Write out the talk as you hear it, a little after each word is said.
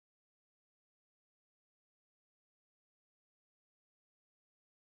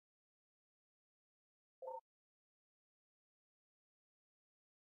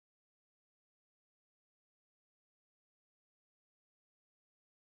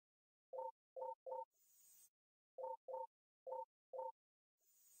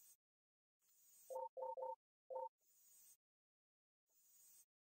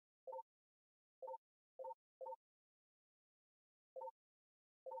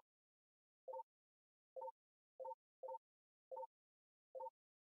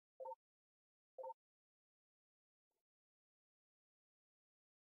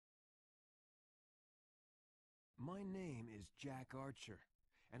My name is Jack Archer,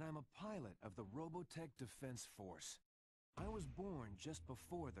 and I'm a pilot of the Robotech Defense Force. I was born just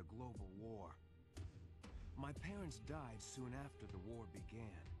before the global war. My parents died soon after the war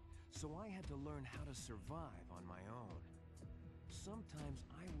began, so I had to learn how to survive on my own. Sometimes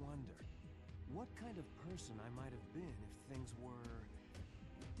I wonder what kind of person I might have been if things were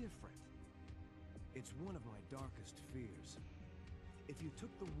different. It's one of my darkest fears. If you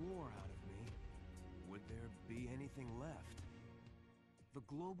took the war out of me, would there be anything left? The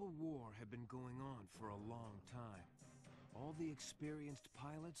global war had been going on for a long time. All the experienced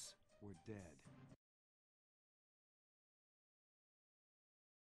pilots were dead.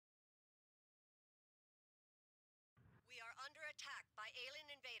 We are under attack by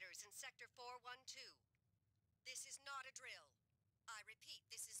alien invaders in Sector 412. This is not a drill. I repeat,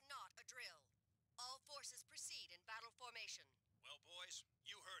 this is not a drill. All forces proceed in battle formation. Well, boys,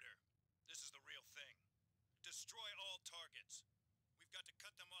 you heard her. This is the real thing. Destroy all targets. We've got to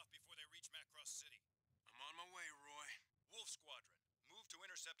cut them off before they reach Macross City. I'm on my way, Roy. Wolf Squadron, move to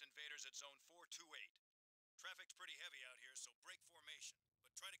intercept invaders at Zone 428. Traffic's pretty heavy out here, so break formation,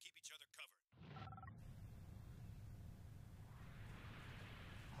 but try to keep each other covered.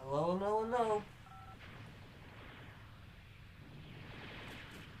 Hello, hello, hello.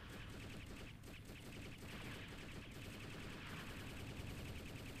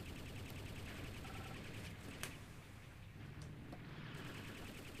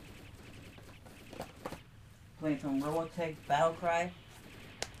 Playing some Robotech Battlecry.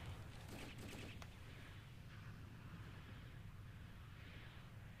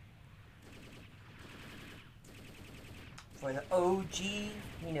 For the OG,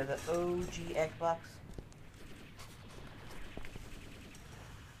 you know, the OG Xbox.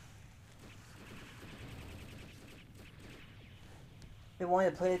 Been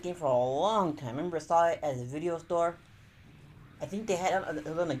wanting to play this game for a long time. I remember I saw it at a video store. I think they had it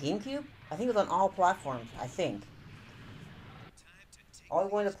was on the GameCube. I think it was on all platforms. I think. I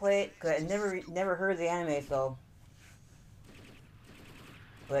always wanted to play it because I never heard of the anime, so.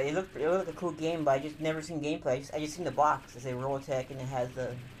 But it looked like a cool game, but I just never seen gameplay. I just seen the box. It says Robotech, and it has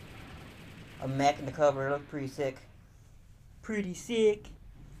a mech in the cover. It looked pretty sick. Pretty sick.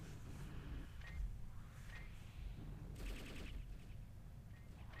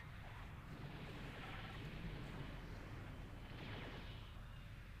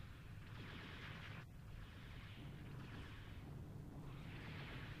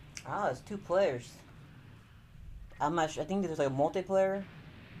 Ah, it's 2 players. I'm not sure. I think there's like a multiplayer,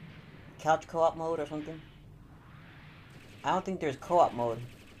 couch co-op mode or something. I don't think there's co-op mode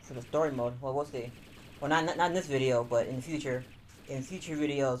for the story mode. Well, we'll see. Well, not in this video, but in the future. In future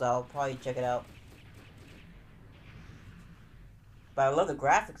videos, I'll probably check it out. But I love the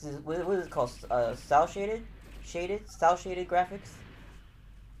graphics. What is it called? Cell shaded? Cell shaded graphics?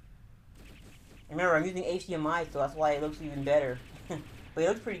 Remember, I'm using HDMI, so that's why it looks even better. But it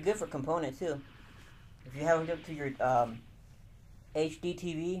looks pretty good for component too. If you have it up to your HD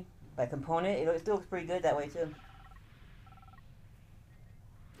TV by component, it still looks pretty good that way too.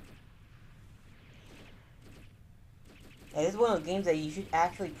 And this is one of those games that you should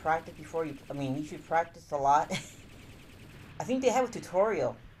actually practice before you. I mean, you should practice a lot. I think they have a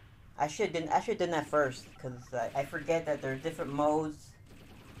tutorial. I should have done that first because I forget that there's different modes.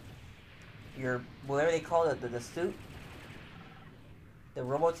 Your whatever they call it, the suit. The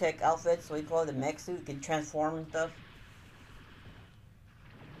Robotech outfits, what do you call it, the mech suit, can transform and stuff.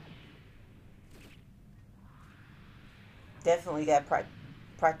 Definitely gotta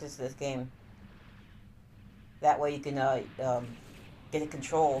practice this game. That way you can get the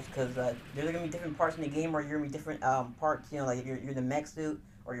controls, because there's gonna be different parts in the game where you're gonna be different parts. You know, like if you're in the mech suit,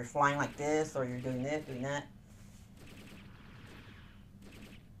 or you're flying like this, or you're doing this, doing that.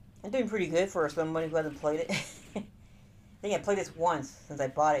 I'm doing pretty good for somebody who hasn't played it. I think I played this once since I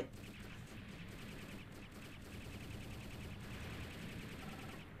bought it.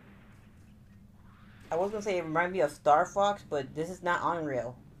 I was gonna say it reminded me of Star Fox, but this is not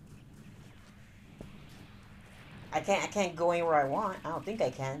Unreal. I can't go anywhere I want. I don't think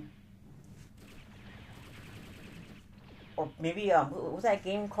I can. Or maybe what was that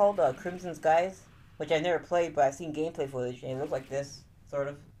game called? Crimson Skies, which I've never played, but I've seen gameplay footage and it looks like this, sort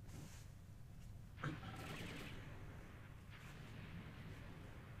of.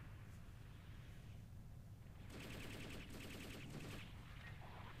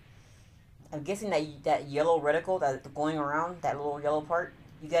 I'm guessing that yellow reticle that's going around, that little yellow part,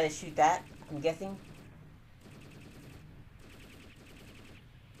 you gotta shoot that, I'm guessing.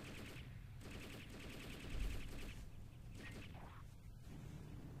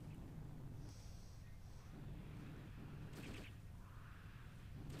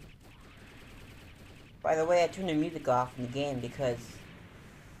 By the way, I turned the music off in the game because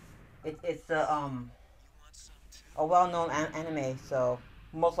it's a well-known anime, so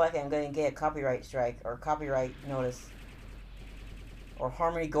most likely I'm gonna get a copyright strike or copyright notice, or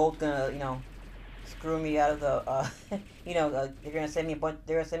Harmony Gold's gonna screw me out of the they're gonna send me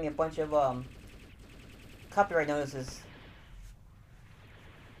a bunch of copyright notices.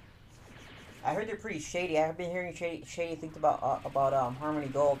 I heard they're pretty shady. I've been hearing shady things about Harmony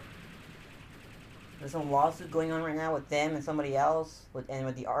Gold. There's some lawsuit going on right now with them and somebody else, with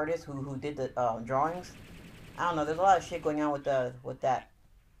the artist who did the drawings. I don't know. There's a lot of shit going on with that.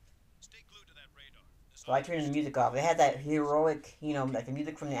 So I turned the music off. It had that heroic, like the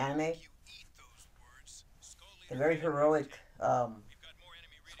music from the anime, the very heroic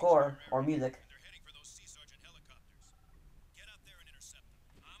score or music.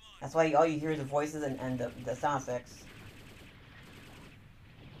 That's why all you hear is the voices and the sound effects.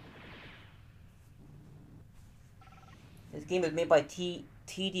 This game is made by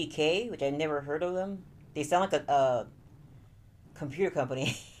TDK, which I never heard of them. They sound like a computer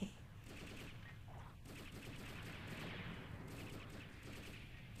company.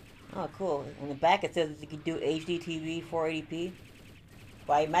 Oh, cool. In the back it says you can do HD TV 480p.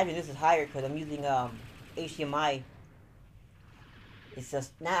 But I imagine this is higher because I'm using HDMI. It's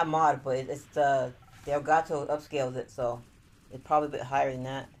just not a mod, but it's the Elgato upscales it, so it's probably a bit higher than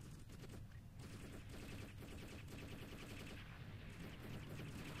that.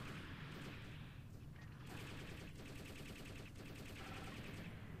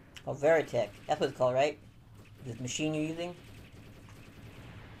 Oh, Veritech. That's what it's called, right? This machine you're using,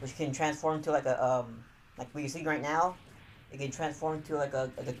 which can transform to like a like what you see right now. It can transform to like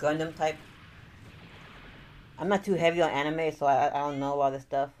a Gundam type. I'm not too heavy on anime, so I don't know a lot of this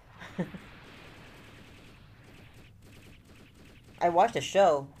stuff. I watched a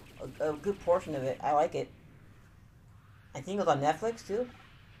show, a good portion of it. I like it. I think it was on Netflix too.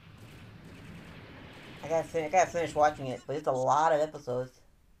 I gotta finish watching it, but it's a lot of episodes.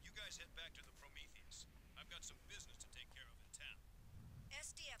 You guys head back to the Prometheus. I've got some business to take care of in town.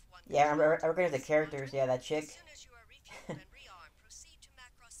 Yeah, I recognize the characters. Yeah, that chick.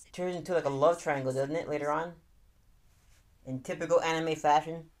 Turns into like a love triangle, doesn't it, later on? In typical anime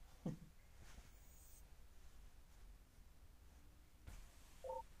fashion.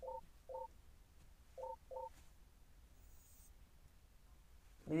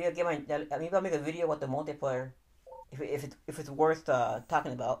 Maybe I'll make a video about the multiplayer, if it's worth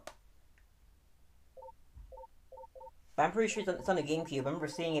talking about. But I'm pretty sure it's on the GameCube. I remember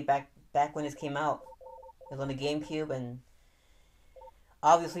seeing it back when this came out. It was on the GameCube, and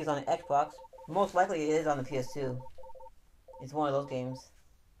obviously it's on the Xbox. Most likely it is on the PS2. It's one of those games.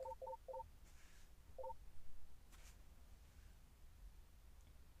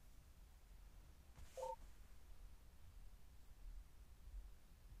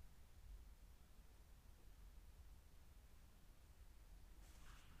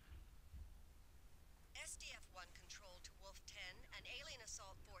 SDF-1 control to Wolf 10, an alien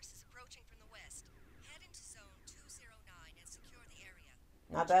assault force is approaching from the west. Head into zone 209 and secure the area.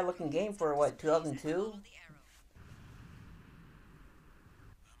 Not bad looking game for what, 2002? I'm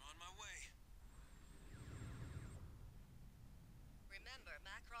on my way. Remember,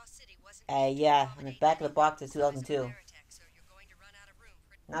 Macross City wasn't Yeah, on the back of the box is 2002. so you're going to run out of room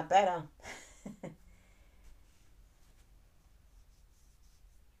for Not bad, huh?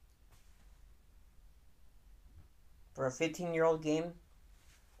 For a 15-year-old game.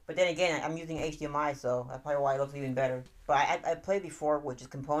 But then again, I'm using HDMI, so that's probably why it looks even better. But I played before, which is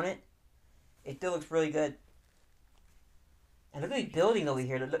Component. It still looks really good. And look at the building over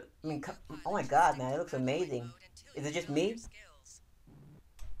here. Look, I mean, oh my god, man, it looks amazing. Is it just me?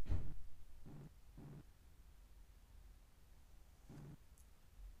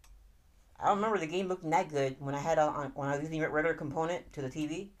 I don't remember the game looking that good when I was using regular Component to the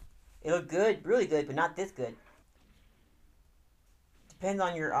TV. It looked good, really good, but not this good. Depends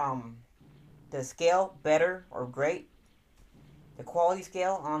on your the scale, better or great. The quality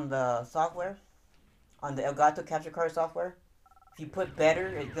scale on the software, on the Elgato capture card software. If you put better,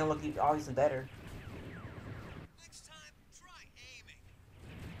 it's gonna look obviously better. Next time, try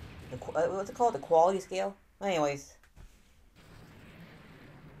aiming. What's it called? The quality scale. Anyways.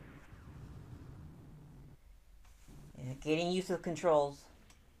 Yeah, getting used to the controls.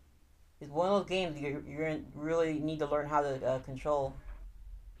 It's one of those games you're gonna really need to learn how to control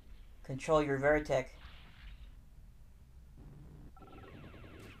your Veritech.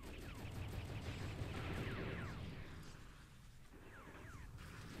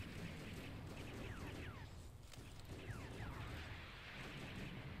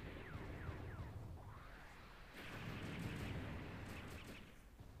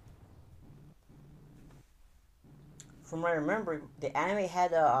 from what I remember, the anime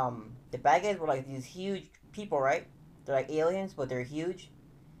had the bad guys were like these huge people, right? They're like aliens, but they're huge.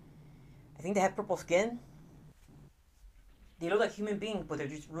 I think they have purple skin. They look like human beings, but they're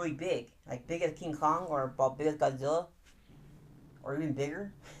just really big, like big as King Kong or about big as Godzilla, or even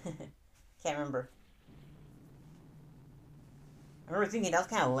bigger. Can't remember. I remember thinking that was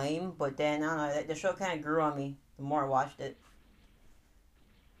kind of lame, but then I don't know. The show kind of grew on me the more I watched it.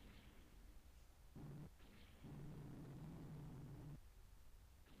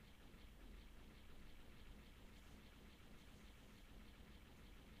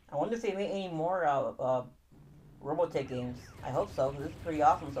 I wonder if they made any more Robotech games. I hope so, because this is pretty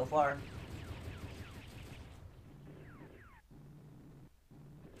awesome so far.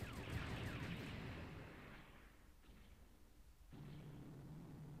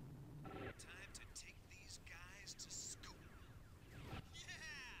 Time to take these guys to school. Yeah!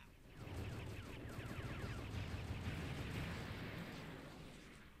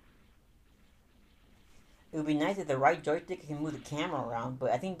 It would be nice if the right joystick can move the camera around,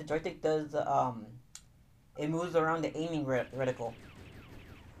 but I think the joystick does it moves around the aiming reticle.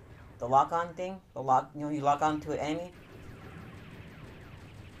 The lock-on thing, you lock on to an enemy.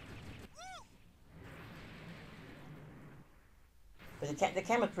 But the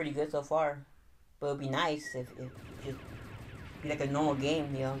camera's pretty good so far. But it would be nice if just be like a normal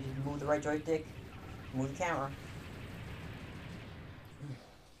game, just move the right joystick, move the camera.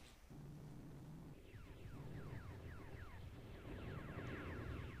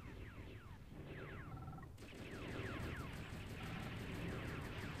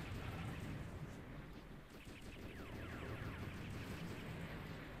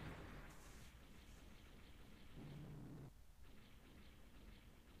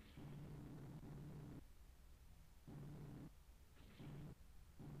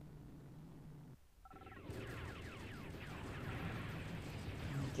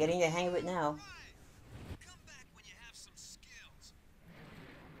 Getting the hang of it now. Right. Come back when you have some skills.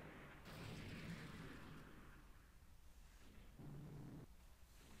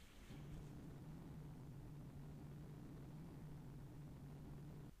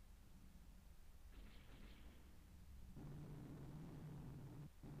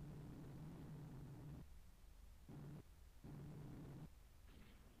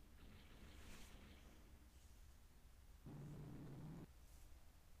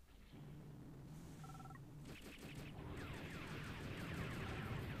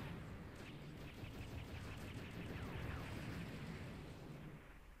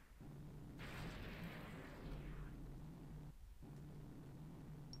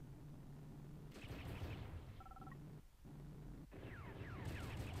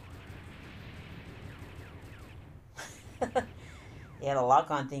 Yeah, the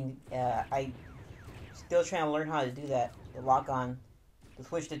lock-on thing. I still trying to learn how to do that. The lock-on to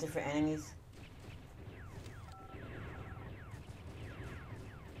switch to different enemies.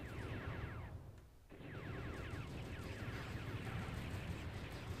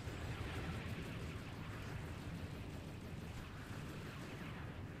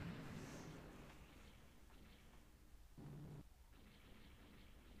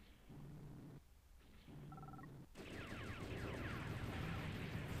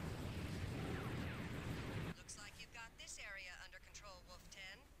 Looks like you've got this area under control, Wolf 10.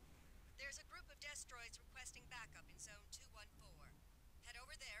 There's a group of destroids requesting backup in Zone 214. Head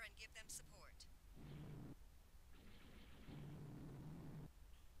over there and give them support.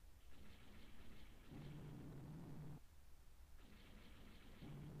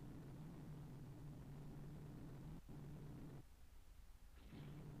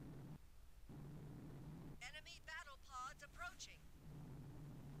 Enemy battle pods approaching.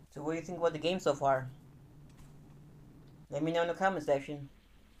 So what do you think about the game so far? Let me know in the comment section.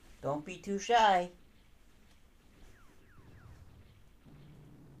 Don't be too shy.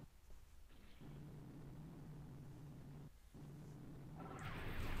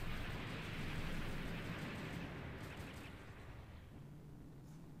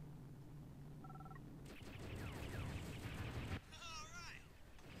 All right.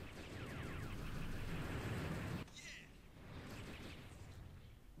 Yeah.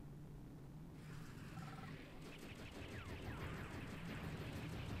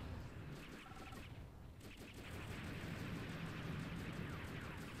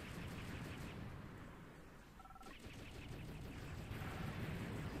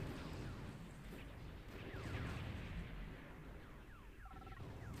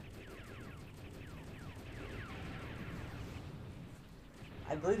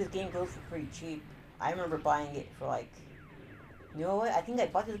 I believe this game goes for pretty cheap. I remember buying it for like, you know what? I think I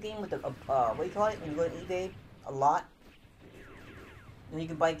bought this game with what do you call it? When you go to eBay, a lot. You know, you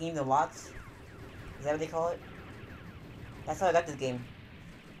can buy games in lots. Is that what they call it? That's how I got this game.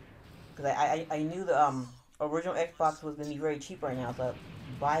 Because I knew the original Xbox was going to be very cheap right now, so I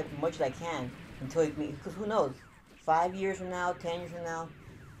buy as much as I can until it, because who knows, 5 years from now, 10 years from now,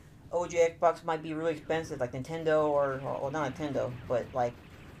 OG Xbox might be really expensive, like Nintendo or not Nintendo, but like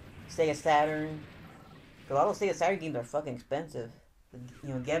Sega Saturn. Because all those Sega Saturn games are fucking expensive.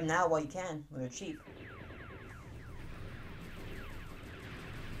 You know, get them now while you can when they're cheap.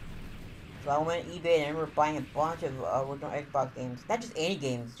 So I went on eBay and I remember buying a bunch of original Xbox games. Not just any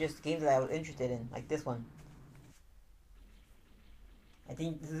games, just games that I was interested in, like this one. I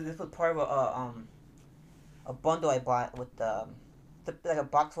think this was part of a bundle I bought with like a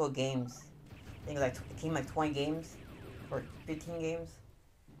box full of games. I think it came like 20 games or 15 games.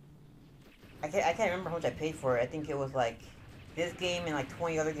 I can't remember how much I paid for it. I think it was like this game and like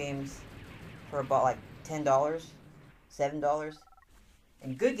 20 other games for about like $10, $7,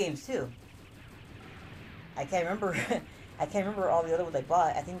 and good games too. I can't remember. I can't remember all the other ones I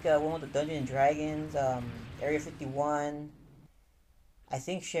bought. I think one with the Dungeons and Dragons, Area 51. I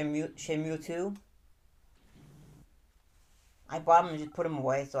think Shenmue 2. I bought them and just put them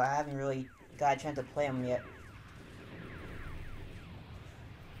away, so I haven't really got a chance to play them yet.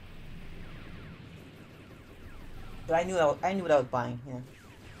 But I knew what I was buying. Yeah.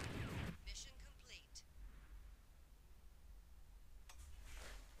 Mission complete.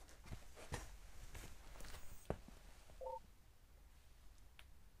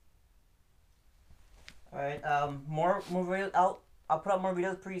 All right. More videos out. I'll put out more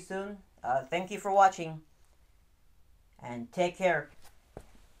videos pretty soon. Thank you for watching, and take care.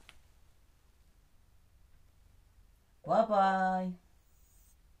 Bye bye.